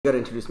You gotta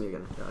introduce me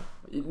again.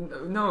 Yeah.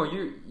 No,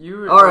 you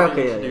were All right,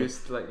 already okay,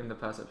 introduced like in the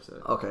past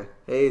episode. Okay.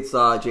 Hey, it's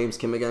James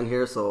Kim again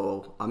here.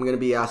 So I'm gonna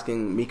be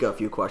asking Mika a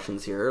few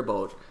questions here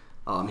about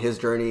his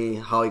journey,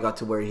 how he got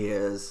to where he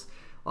is.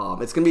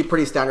 It's gonna be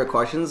pretty standard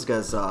questions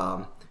because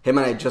him and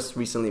I just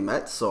recently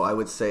met. So I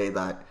would say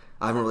that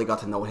I haven't really got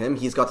to know him.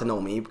 He's got to know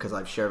me because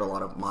I've shared a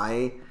lot of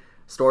my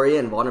story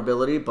and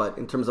vulnerability. But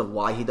in terms of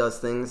why he does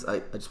things, I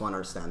just want to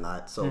understand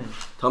that. So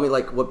tell me,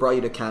 like, what brought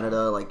you to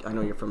Canada? Like, I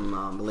know you're from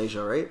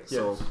Malaysia, right? Yes.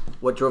 So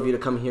what drove you to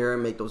come here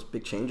and make those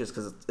big changes?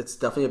 Because it's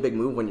definitely a big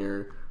move when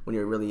you're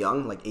really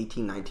young, like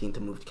 18, 19,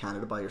 to move to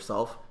Canada by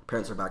yourself.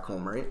 Parents are back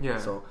home, right? Yeah.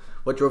 So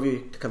what drove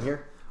you to come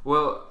here?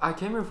 Well, I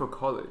came here for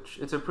college.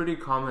 It's a pretty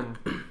common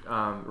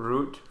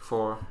route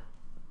for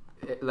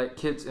like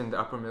kids in the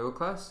upper middle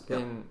class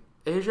in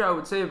Asia, I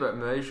would say, but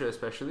Malaysia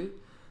especially.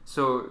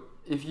 So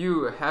if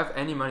you have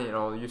any money at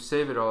all, you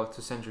save it all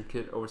to send your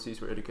kid overseas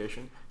for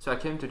education. So I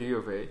came to the U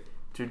of A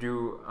to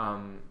do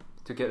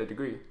to get a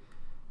degree,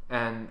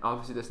 and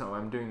obviously that's not what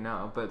I'm doing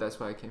now, but that's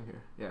why I came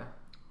here. Yeah.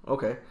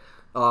 Okay.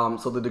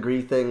 So the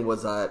degree thing,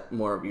 was that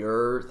more of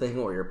your thing,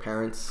 or your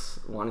parents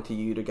wanted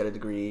you to get a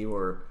degree,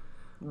 or?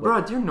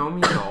 Bro, do you know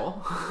me at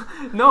all?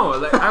 No,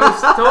 like I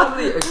was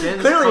totally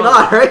against Clearly college.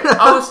 not, right?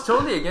 I was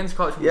totally against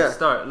college from Yeah. the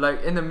start.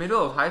 Like in the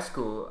middle of high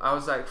school, I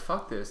was like,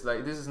 fuck this.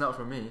 Like this is not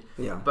for me.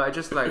 Yeah. But I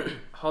just like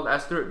hauled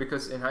ass through it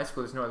because in high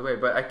school there's no other way.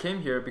 But I came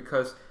here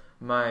because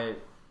my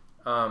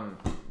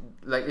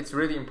like it's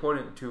really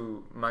important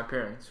to my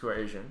parents who are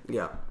Asian.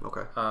 Yeah.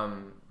 Okay.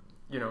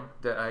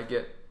 That I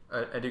get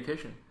an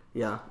education.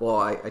 Yeah, well,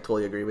 I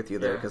totally agree with you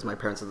there Yeah. because my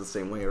parents are the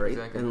same way, right?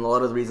 Exactly. And a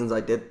lot of the reasons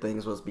I did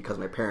things was because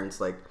my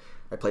parents, like,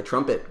 I played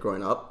trumpet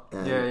growing up,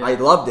 and Yeah. I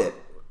loved it.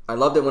 I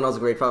loved it when I was a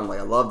grade 5. I'm like,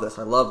 I love this.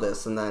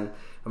 And then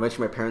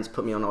eventually my parents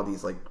put me on all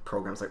these, like,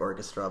 programs like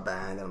orchestra,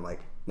 band, and I'm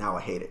like, now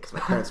I hate it because my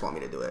parents want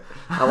me to do it.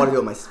 I want to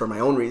do it for my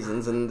own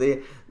reasons, and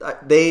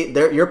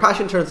your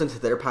passion turns into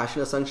their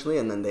passion, essentially,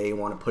 and then they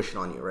want to push it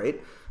on you,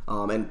 right?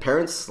 And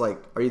parents,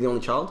 like, are you the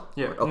only child?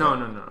 Yeah. Okay.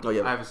 No. Oh,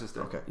 yeah. I have a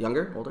sister. Okay.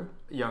 Younger? Older?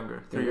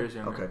 Younger. 3 years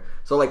younger. Okay.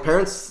 So, like,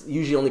 parents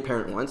usually only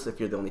parent once if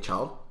you're the only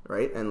child,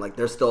 right? And, like,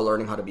 they're still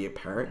learning how to be a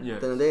parent Yes.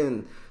 at the end of the day.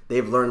 And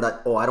they've learned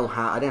that,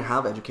 I didn't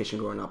have education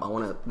growing up. I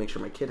want to make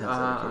sure my kid has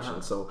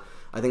education. So,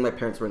 I think my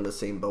parents were in the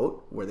same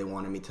boat where they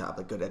wanted me to have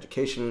a good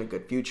education, a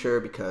good future,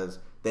 because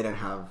they didn't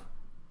have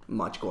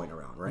much going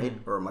around, right?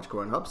 Or much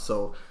growing up.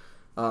 So,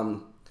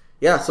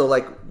 yeah. So,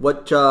 like,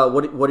 what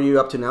are you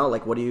up to now?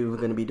 Like, what are you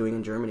going to be doing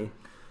in Germany?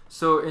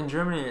 So in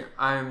Germany,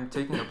 I'm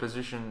taking a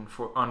position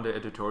on the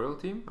editorial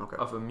team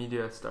of a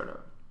media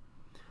startup.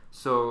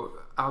 So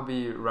I'll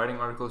be writing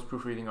articles,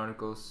 proofreading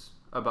articles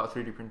about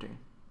 3D printing.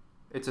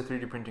 It's a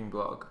 3D printing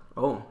blog.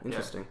 Oh,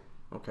 interesting.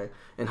 Okay.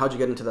 And how'd you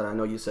get into that? I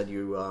know you said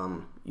you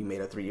made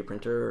a 3D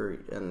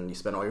printer and you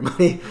spent all your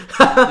money.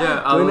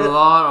 Yeah, a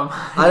lot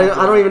of money.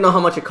 I don't even know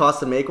how much it costs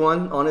to make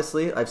one,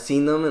 honestly. I've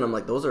seen them and I'm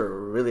like, those are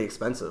really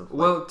expensive.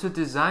 Well, to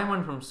design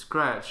one from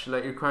scratch,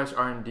 like, it requires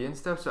R&D and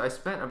stuff. So I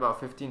spent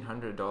about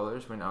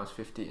 $1,500 when I was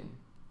 15.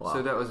 Wow.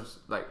 So that was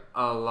like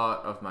a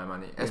lot of my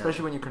money,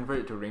 especially when you convert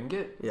it to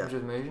ringgit, which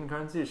is Malaysian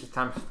currency. It's just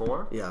times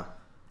 4. Yeah.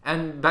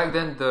 And back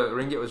then the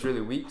ringgit was really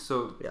weak,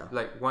 so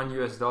like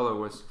 $1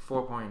 was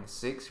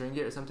 4.6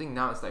 ringgit or something.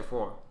 Now it's like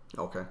 4.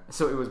 Okay.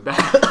 So it was bad.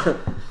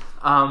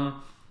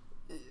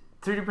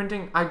 3D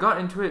printing, I got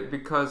into it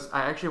because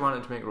I actually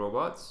wanted to make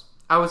robots.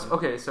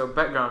 So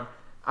background,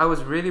 I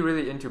was really,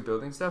 really into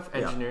building stuff,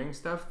 engineering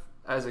stuff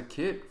as a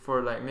kid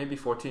for like maybe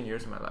 14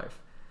 years of my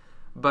life.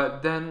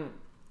 But then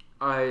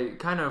I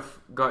kind of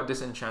got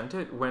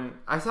disenchanted when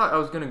I thought I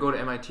was going to go to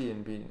MIT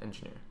and be an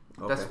engineer.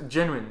 Okay. That's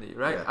genuinely,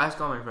 right? Yeah.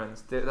 Ask all my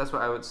friends. That's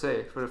what I would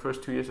say for the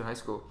first 2 years of high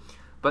school.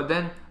 But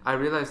then I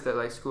realized that,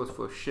 like, school is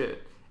full of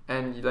shit,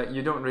 and like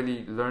you don't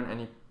really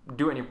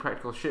do any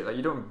practical shit. Like,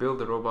 you don't build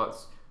the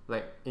robots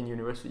like in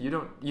university.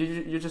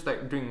 You're just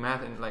like doing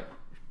math and like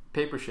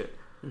paper shit.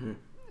 Mm-hmm.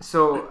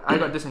 So I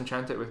got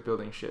disenchanted with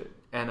building shit,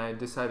 and I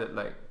decided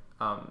like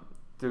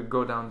to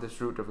go down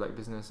this route of like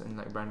business and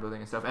like brand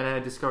building and stuff. And then I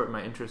discovered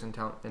my interest and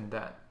talent in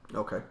that.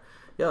 Okay.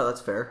 Yeah,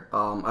 that's fair.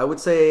 I would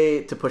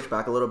say, to push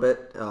back a little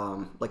bit,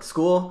 like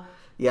school,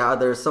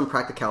 there's some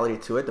practicality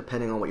to it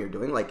depending on what you're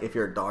doing. Like if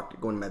you're a doctor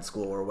going to med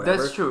school or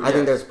whatever. That's true. I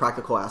think there's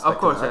practical aspect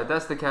of course, to that.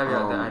 That's the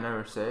caveat that I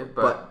never say.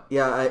 But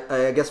yeah,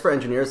 I guess for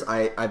engineers,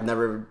 I've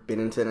never been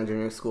into an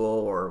engineering school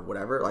or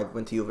whatever. I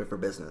went to U of A for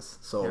business.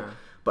 So,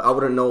 but I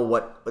wouldn't know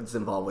what's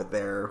involved with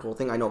their whole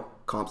thing. I know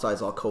comp sci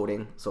is all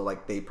coding, so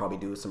like they probably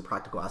do some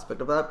practical aspect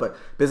of that. But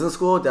business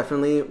school,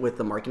 definitely with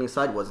the marketing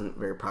side, wasn't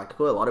very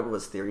practical. A lot of it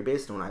was theory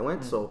based when I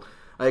went. So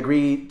I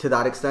agree to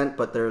that extent,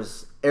 but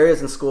there's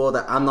areas in school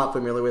that I'm not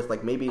familiar with.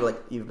 Like maybe like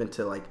you've been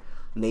to like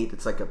NAIT,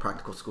 it's like a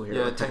practical school here.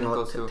 Yeah, like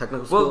technical school.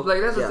 Technical school. Well,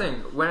 like that's the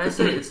thing. When I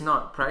say it's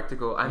not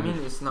practical, I mean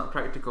it's not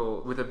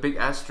practical with a big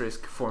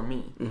asterisk for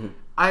me. Mm-hmm.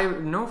 I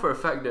know for a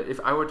fact that if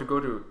I were to go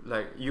to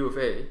like U of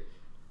A,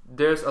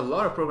 there's a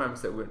lot of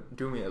programs that would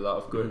do me a lot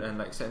of good and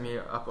like set me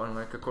up on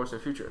like a course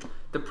of future.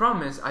 The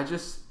problem is I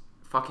just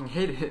fucking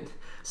hate it.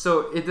 So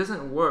it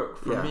doesn't work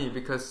for me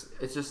because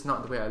it's just not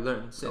the way I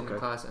learn. Sit in the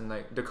class and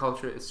like the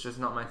culture, it's just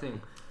not my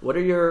thing. What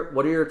are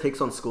your takes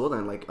on school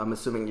then? Like, I'm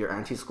assuming you're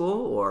anti-school,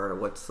 or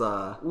what's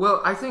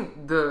Well, I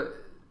think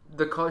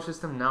the college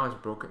system now is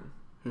broken.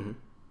 Mm-hmm.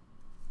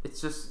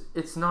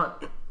 It's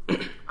not.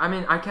 I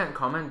mean, I can't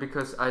comment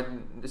because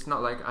it's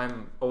not like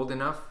I'm old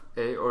enough,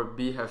 A, or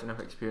B, have enough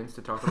experience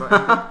to talk about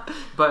anything.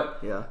 But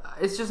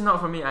it's just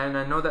not for me, and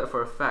I know that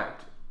for a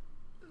fact.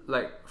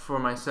 Like, for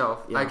myself,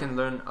 I can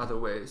learn other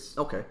ways.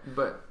 Okay.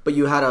 But did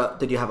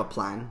you have a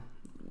plan?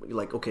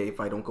 Like, okay, if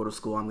I don't go to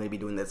school, I'm going to be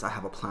doing this. I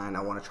have a plan.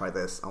 I want to try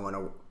this. I want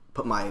to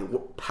put my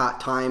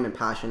time and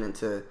passion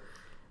into,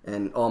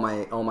 and all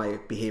my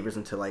behaviors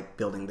into, like,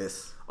 building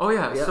this. Oh,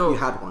 yeah. So you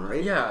had one,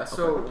 right? Yeah.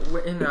 So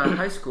in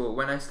high school,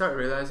 when I started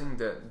realizing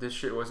that this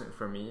shit wasn't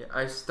for me,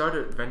 I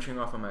started venturing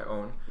off on my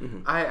own. Mm-hmm.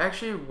 I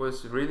actually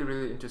was really,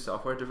 really into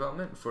software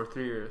development for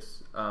 3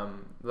 years.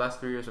 Last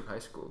 3 years of high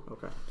school.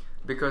 Okay.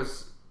 Because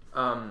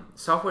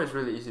software is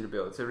really easy to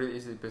build. It's a really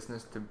easy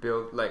business to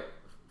build, like,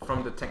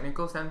 from the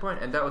technical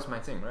standpoint, and that was my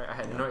thing, right? I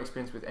had no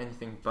experience with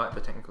anything but the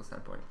technical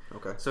standpoint.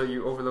 Okay. So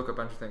you overlook a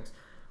bunch of things.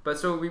 But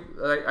so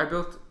I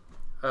built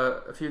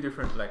a few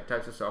different like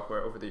types of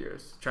software over the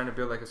years, trying to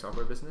build like a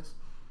software business.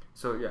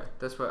 So yeah,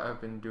 that's what I've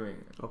been doing.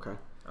 Okay.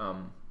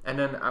 And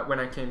then when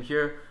I came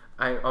here,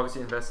 I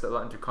obviously invested a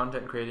lot into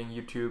content creating,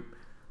 YouTube,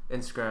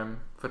 Instagram,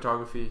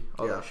 photography,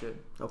 all that shit.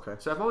 Okay.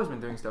 So I've always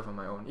been doing stuff on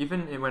my own.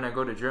 Even when I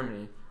go to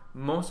Germany,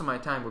 most of my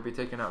time will be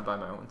taken up by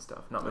my own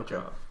stuff, not my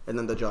job. And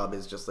then the job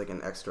is just like an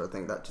extra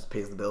thing that just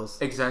pays the bills?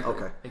 Exactly.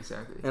 Okay.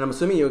 Exactly. And I'm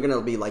assuming you're going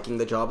to be liking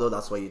the job, though?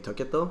 That's why you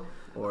took it, though?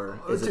 Or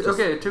is it just...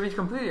 Okay, to be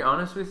completely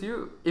honest with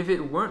you, if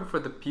it weren't for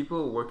the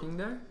people working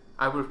there,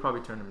 I would have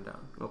probably turned them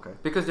down. Okay.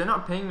 Because they're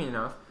not paying me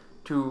enough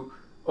to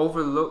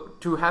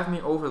have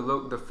me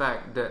overlook the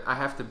fact that I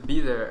have to be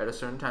there at a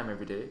certain time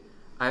every day.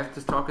 I have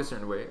to talk a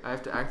certain way. I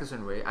have to act a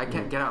certain way. I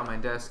can't get out of my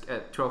desk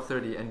at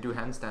 12:30 and do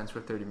handstands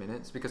for 30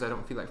 minutes because I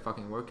don't feel like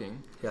fucking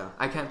working. Yeah.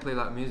 I can't play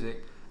loud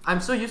music.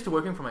 I'm so used to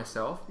working for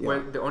myself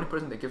where the only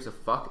person that gives a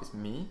fuck is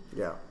me.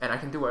 Yeah. And I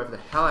can do whatever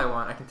the hell I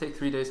want. I can take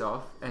 3 days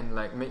off and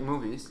like make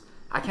movies.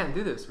 I can't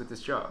do this with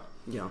this job.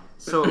 Yeah.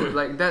 So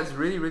like that's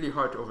really, really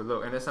hard to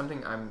overlook, and that's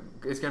something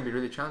it's gonna be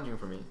really challenging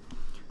for me.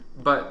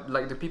 But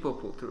like the people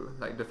pull through.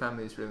 Like the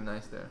family is really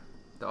nice there.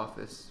 The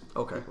office.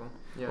 Okay. People.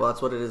 Yeah. Well,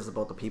 that's what it is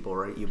about the people,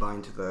 right? You buy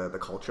into the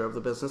culture of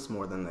the business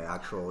more than the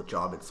actual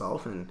job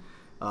itself, and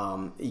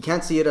you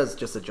can't see it as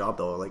just a job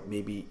though. Like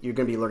maybe you're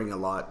gonna be learning a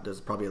lot.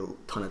 There's probably a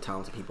ton of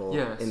talented people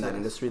in that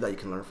industry that you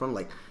can learn from.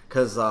 Like,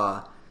 cause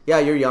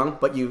you're young,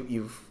 but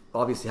you've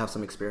obviously have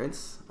some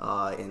experience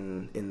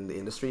in the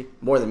industry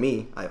more than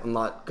me. I'm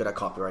not good at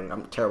copywriting.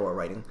 I'm terrible at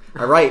writing.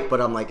 I write, but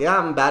I'm like,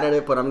 I'm bad at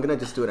it, but I'm gonna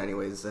just do it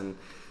anyways and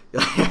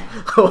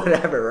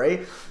whatever,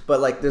 right? But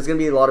like, there's gonna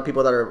be a lot of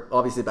people that are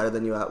obviously better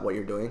than you at what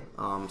you're doing.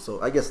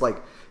 So I guess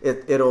like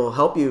it'll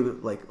help you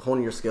like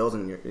hone your skills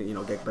and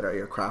get better at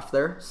your craft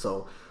there.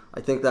 So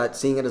I think that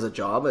seeing it as a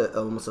job,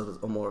 almost as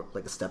a more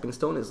like a stepping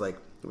stone, is like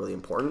really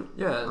important.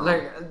 Yeah,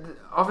 like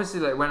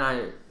obviously, like when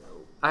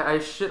I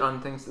shit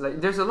on things,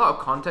 like there's a lot of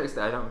context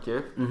that I don't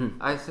give.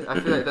 Mm-hmm. I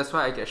feel like that's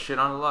why I get shit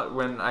on a lot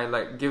when I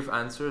like give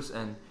answers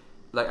and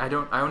like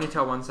I only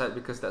tell one side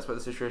because that's what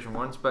the situation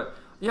wants. But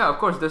yeah, of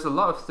course, there's a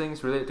lot of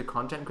things related to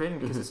content creating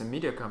because it's a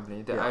media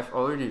company that I've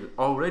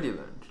already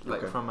learned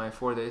like from my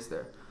 4 days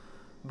there.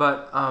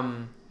 But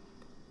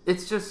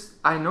it's just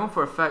I know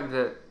for a fact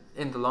that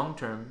in the long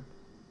term,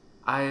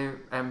 I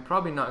am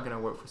probably not gonna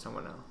work for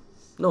someone else.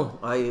 No,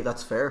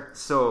 that's fair.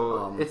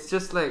 So it's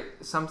just like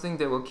something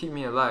that will keep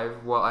me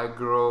alive while I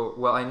grow.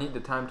 While I need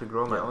the time to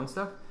grow my own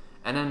stuff,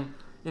 and then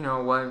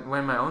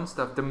when my own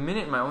stuff, the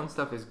minute my own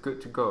stuff is good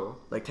to go,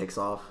 like takes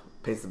off,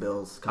 pays the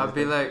bills. I'll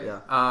be like,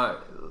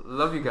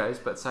 love you guys,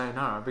 but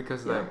sayonara,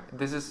 because like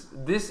this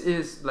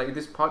is like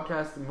this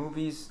podcast,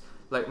 movies,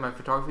 like my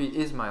photography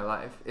is my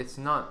life. It's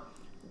not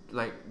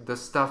like the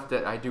stuff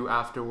that I do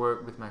after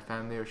work with my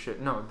family or shit.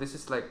 No, this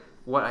is like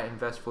what I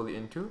invest fully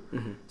into.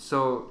 Mm-hmm.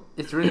 So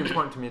it's really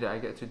important to me that I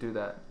get to do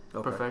that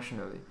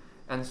professionally.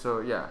 And so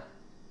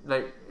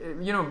like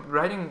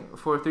writing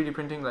for 3D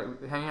printing,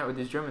 like hanging out with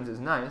these Germans is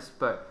nice,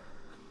 but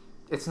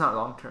it's not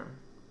long term.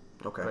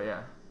 Okay.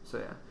 But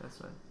so that's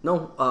it.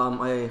 No,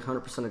 I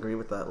 100% agree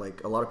with that.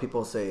 Like a lot of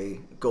people say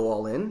go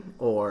all in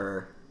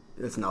or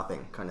it's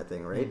nothing kind of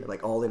thing, right?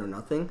 Like all in or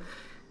nothing.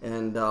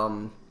 And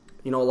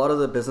a lot of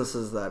the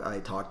businesses that I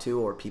talk to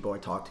or people I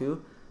talk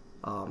to,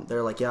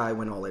 they're like, I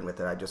went all in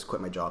with it. I just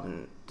quit my job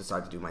and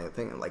decided to do my own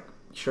thing. And like,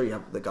 sure, you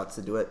have the guts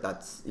to do it.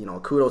 That's,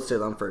 kudos to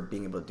them for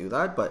being able to do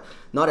that. But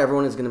not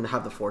everyone is going to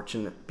have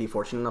be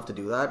fortunate enough to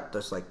do that.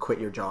 Just like quit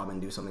your job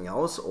and do something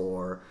else,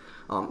 or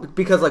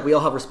because like we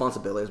all have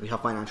responsibilities. We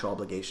have financial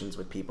obligations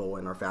with people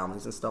and our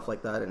families and stuff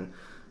like that, and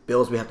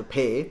bills we have to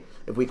pay.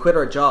 If we quit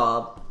our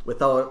job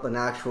without an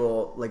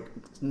actual like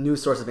new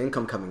source of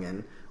income coming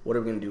in, what are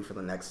we going to do for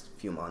the next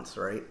few months,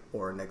 right?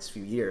 Or next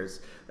few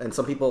years? And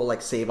some people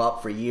like save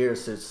up for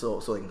years so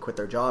they can quit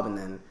their job and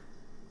then,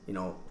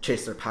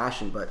 chase their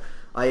passion. But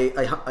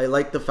I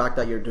like the fact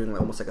that you're doing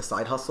like almost like a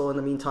side hustle in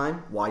the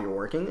meantime while you're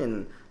working,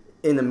 and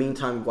in the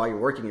meantime while you're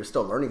working, you're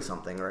still learning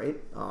something, right?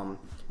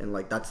 And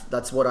like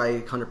that's what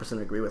I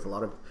 100% agree with. A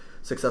lot of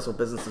successful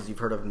businesses, you've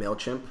heard of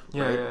MailChimp,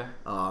 right?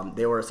 Yeah.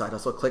 They were a side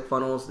hustle.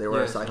 ClickFunnels, they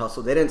were a side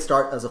hustle. They didn't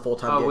start as a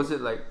full-time gig. Was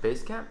it like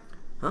Basecamp?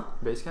 Huh?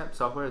 Basecamp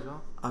software as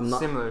well? I'm not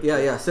similar.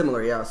 Yeah,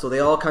 similar. Yeah, so they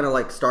all kind of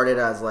like started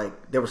as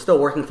like they were still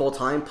working full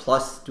time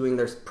plus doing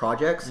their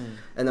projects,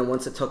 and then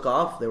once it took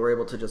off, they were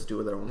able to just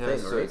do their own thing.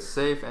 So right? it's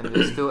safe, and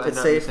they still end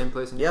up in the same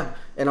place.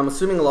 And I'm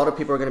assuming a lot of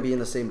people are going to be in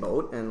the same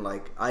boat. And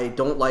like, I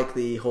don't like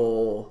the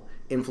whole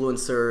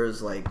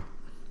influencers like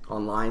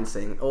online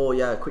saying, "Oh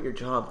yeah, quit your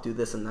job, do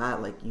this and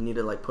that." Like, you need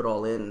to like put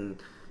all in.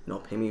 And,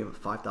 pay me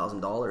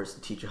 $5,000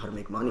 to teach you how to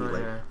make money.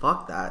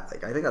 Fuck that.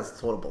 Like, I think that's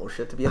total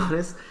bullshit, to be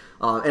honest.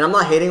 And I'm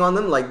not hating on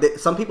them. Like,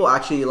 some people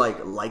actually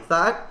like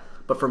that.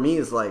 But for me,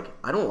 it's like,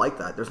 I don't like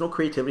that. There's no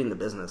creativity in the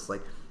business.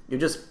 Like, you're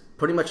just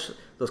pretty much,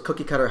 those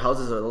cookie cutter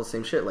houses are all the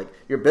same shit. Like,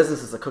 your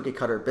business is a cookie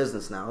cutter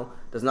business now.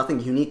 There's nothing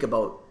unique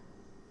about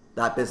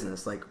that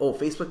business. Like, oh,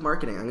 Facebook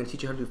marketing. I'm going to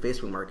teach you how to do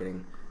Facebook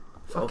marketing.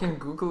 Fucking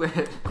Google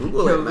it.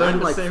 Google it,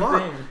 man. Like,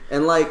 fuck. Thing.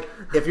 And like,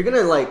 if you're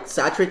gonna like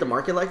saturate the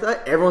market like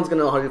that, everyone's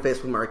gonna know how to do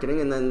Facebook marketing,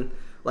 and then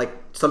like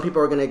some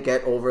people are gonna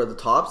get over the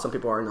top, some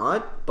people are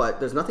not. But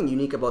there's nothing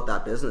unique about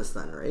that business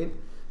then, right?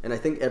 And I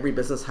think every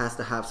business has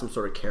to have some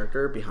sort of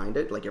character behind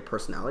it, like your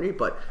personality.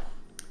 But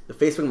the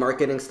Facebook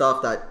marketing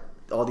stuff that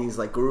all these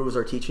like gurus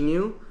are teaching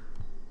you,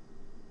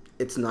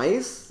 it's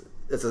nice.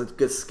 It's a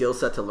good skill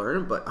set to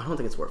learn, but I don't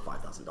think it's worth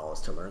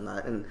 $5,000 to learn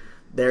that. And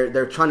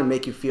they're trying to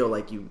make you feel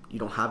like you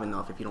don't have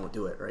enough if you don't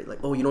do it, right? Like,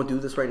 oh, you don't do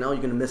this right now,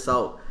 you're gonna miss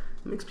out.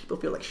 It makes people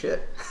feel like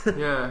shit.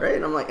 Yeah. Right?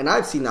 And I'm like, and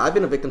I've seen that. I've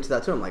been a victim to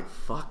that too. I'm like,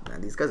 fuck,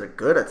 man, these guys are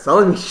good at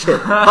selling me shit.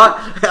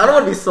 I don't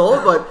want to be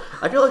sold, but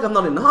I feel like I'm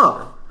not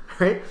enough.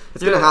 Right?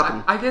 It's gonna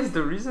happen. I guess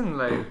the reason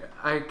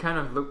I kind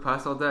of look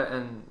past all that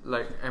and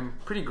like I'm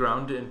pretty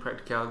grounded in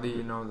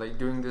practicality, like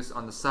doing this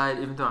on the side,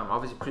 even though I'm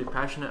obviously pretty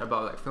passionate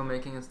about like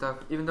filmmaking and stuff,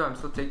 even though I'm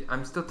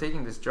still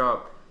taking this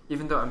job,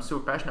 even though I'm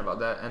super passionate about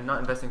that and not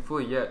investing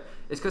fully yet,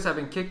 it's because I've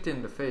been kicked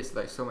in the face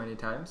like so many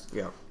times.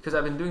 Yeah. Because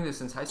I've been doing this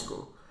since high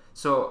school.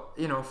 So,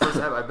 first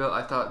app I built,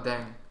 I thought,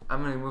 dang,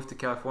 I'm going to move to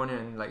California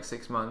in like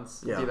 6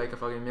 months, be like a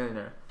fucking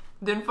millionaire.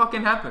 Didn't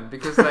fucking happen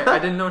because like I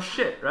didn't know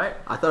shit, right?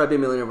 I thought I'd be a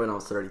millionaire when I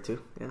was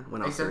 32. Yeah,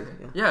 when I was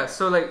 30. Yeah,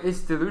 so like it's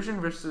delusion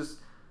versus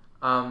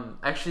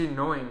actually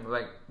knowing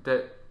like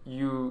that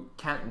you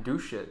can't do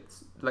shit.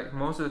 Like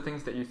most of the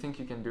things that you think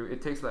you can do,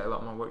 it takes like a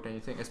lot more work than you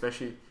think,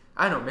 especially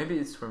I don't know, maybe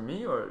it's for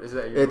me or is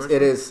that your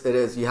It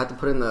is. You have to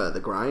put in the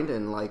grind,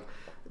 and like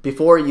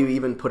before you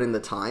even put in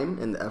the time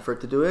and the effort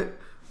to do it,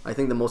 I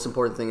think the most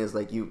important thing is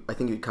like I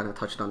think you kind of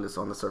touched on this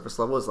on the surface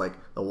level, is like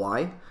the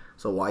why.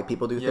 So why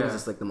people do things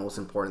is like the most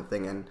important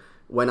thing. And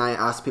when I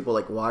ask people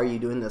like, why are you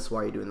doing this?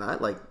 Why are you doing that?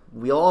 Like,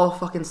 we all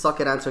fucking suck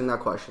at answering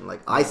that question.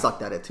 Like, I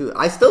sucked at it too.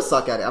 I still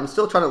suck at it. I'm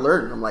still trying to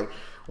learn. I'm like,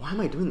 why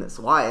am I doing this?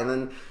 Why? And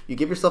then you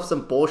give yourself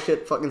some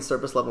bullshit fucking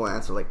surface level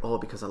answer like, oh,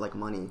 because I like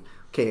money.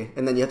 Okay.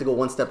 And then you have to go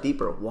one step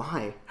deeper.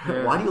 Why?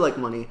 Yeah. Why do you like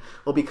money?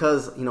 Well,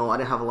 because, I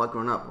didn't have a lot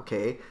growing up.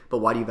 Okay. But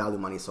why do you value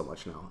money so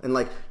much now? And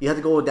like, you have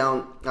to go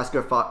down, ask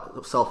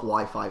yourself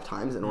why 5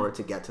 times in order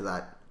to get to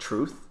that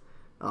truth.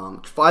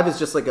 5 is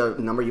just like a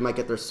number. You might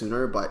get there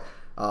sooner, but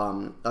I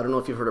don't know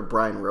if you've heard of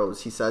Brian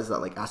Rose. He says that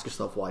like, ask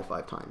yourself why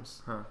 5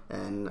 times.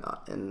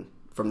 And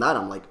from that,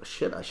 I'm like,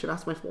 shit, I should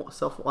ask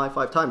myself why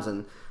 5 times.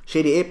 And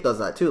Shady Ape does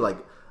that too. Like,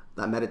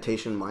 that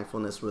meditation,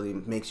 mindfulness really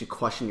makes you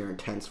question your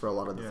intents for a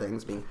lot of the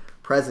things. Being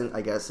present,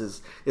 I guess,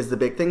 is the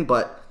big thing.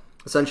 But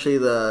essentially,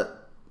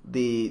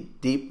 the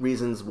deep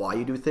reasons why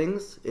you do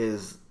things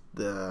is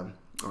the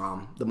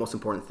most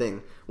important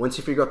thing. Once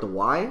you figure out the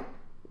why,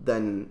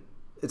 then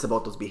it's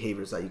about those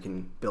behaviors that you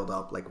can build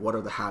up. Like, what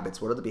are the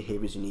habits? What are the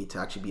behaviors you need to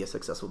actually be a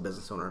successful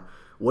business owner?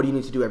 What do you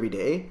need to do every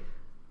day?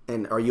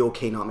 And are you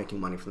okay not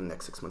making money for the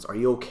next 6 months? Are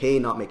you okay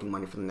not making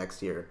money for the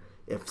next year?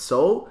 If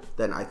so,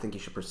 then I think you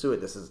should pursue it.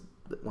 This is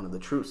one of the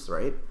truths,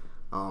 right?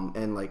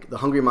 And like the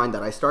Hungry Mind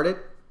that I started,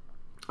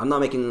 I'm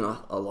not making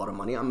a lot of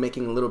money. I'm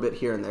making a little bit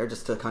here and there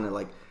just to kind of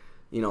like,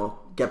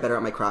 get better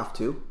at my craft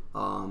too.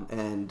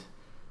 And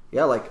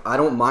yeah, like I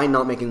don't mind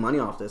not making money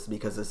off this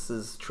because this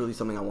is truly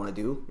something I want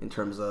to do in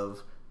terms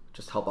of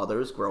just help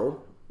others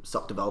grow,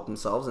 self-develop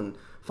themselves, and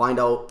find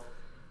out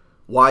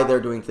why they're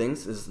doing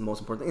things is the most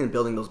important thing, and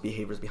building those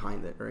behaviors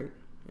behind it, right?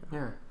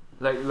 Yeah.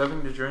 Like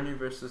loving the journey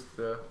versus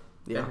the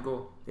end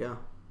goal. Yeah.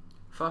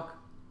 Fuck.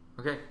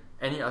 Okay.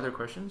 Any other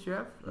questions you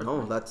have?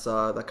 No,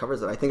 that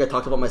covers it. I think I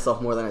talked about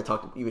myself more than we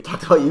talked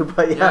about you,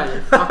 but yeah. Yeah,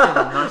 you're fucking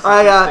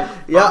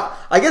narcissistic.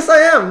 I guess I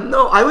am.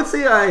 No, I would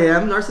say I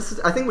am narcissistic.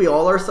 I think we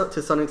all are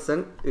to some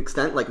extent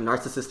like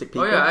narcissistic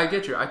people. Oh yeah, I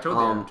get you. I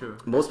totally am too.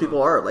 Most people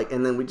are like,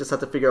 and then we just have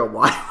to figure out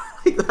why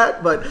like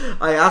that. But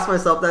I ask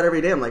myself that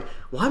every day. I'm like,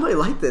 why am I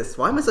like this?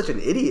 Why am I such an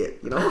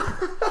idiot?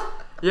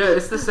 Yeah,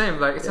 it's the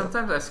same. Like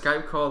sometimes I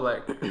Skype call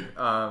like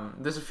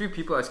there's a few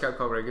people I Skype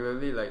call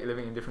regularly, like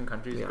living in different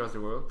countries across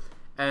the world.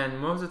 And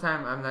most of the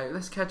time I'm like,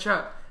 let's catch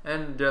up.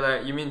 And they're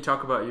like, you mean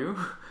talk about you?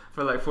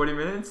 for like 40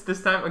 minutes.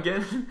 This time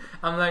again,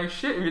 I'm like,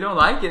 shit, if you don't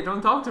like it,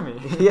 don't talk to me.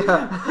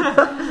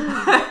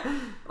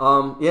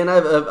 And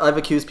I've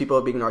accused people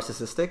of being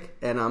narcissistic,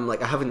 and I'm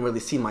like, I haven't really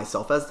seen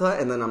myself as that,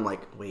 and then I'm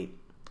like, wait,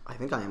 I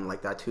think I am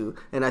like that too,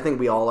 and I think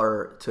we all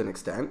are to an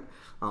extent,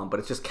 but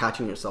it's just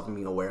catching yourself and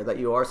being aware that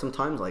you are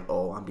sometimes, like,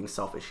 oh, I'm being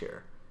selfish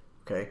here,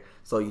 okay?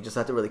 So you just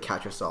have to really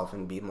catch yourself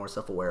and be more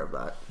self-aware of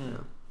that.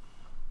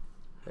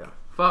 Yeah.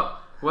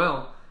 Fuck.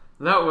 Well,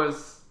 that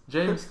was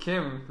James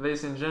Kim,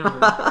 ladies and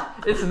gentlemen.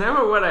 It's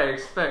never what I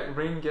expect,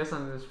 bringing guests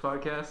on this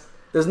podcast.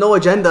 There's no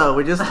agenda,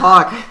 we just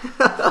talk.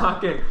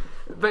 Fucking.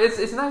 But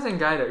it's nice and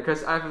guided,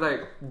 because I've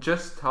like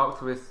just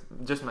talked with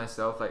just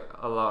myself like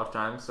a lot of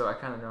times, so I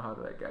kind of know how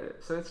to like guide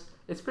it. So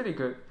it's pretty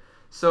good.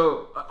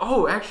 So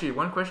actually,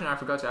 one question I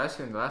forgot to ask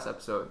you in the last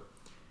episode,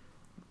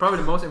 probably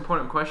the most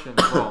important question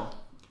of all.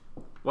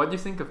 What do you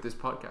think of this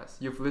podcast?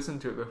 You've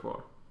listened to it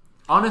before.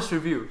 Honest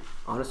review.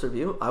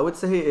 I would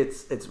say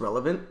it's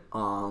relevant.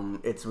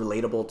 It's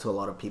relatable to a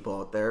lot of people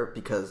out there,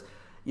 because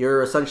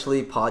you're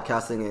essentially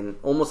podcasting and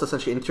almost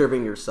essentially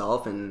interviewing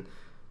yourself and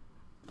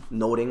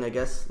noting, I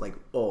guess, like,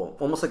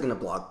 almost like in a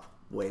blog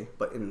way,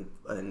 but in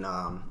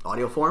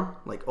audio form,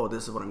 like,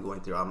 this is what I'm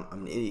going through. I'm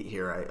an idiot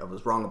here. I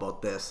was wrong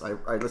about this.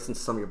 I listened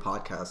to some of your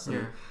podcasts,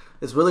 and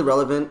it's really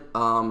relevant.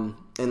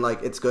 And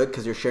like, it's good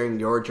because you're sharing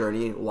your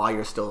journey while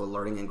you're still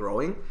learning and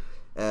growing.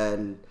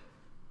 And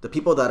the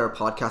people that are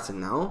podcasting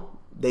now,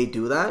 they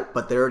do that,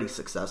 but they're already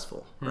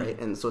successful, right?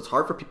 And so it's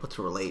hard for people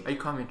to relate. Are you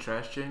calling me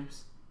trash,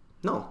 James?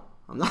 No.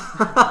 I'm not.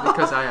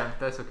 Because I am.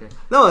 That's okay.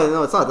 No,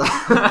 it's not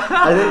that.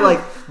 I think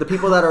like the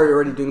people that are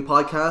already doing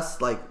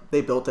podcasts, like,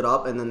 they built it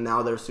up and then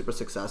now they're super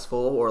successful,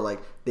 or like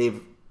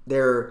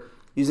they're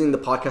using the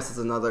podcast as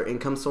another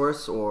income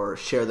source or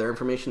share their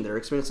information, their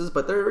experiences,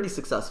 but they're already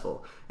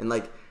successful. And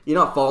like, you're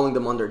not following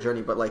them on their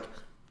journey, but like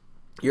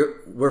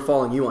we're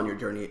following you on your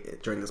journey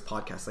during this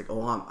podcast. Like,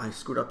 I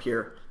screwed up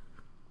here.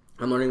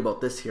 I'm learning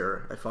about this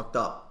here. I fucked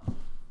up.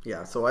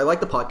 Yeah. So I like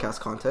the podcast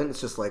content.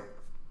 It's just like,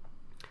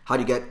 how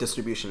do you get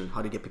distribution?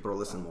 How do you get people to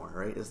listen more,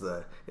 right?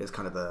 Is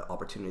kind of the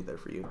opportunity there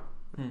for you.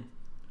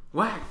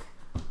 Whack!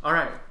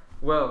 Alright,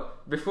 well,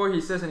 before he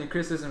says any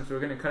criticisms, we're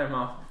going to cut him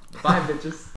off. Bye, bitches.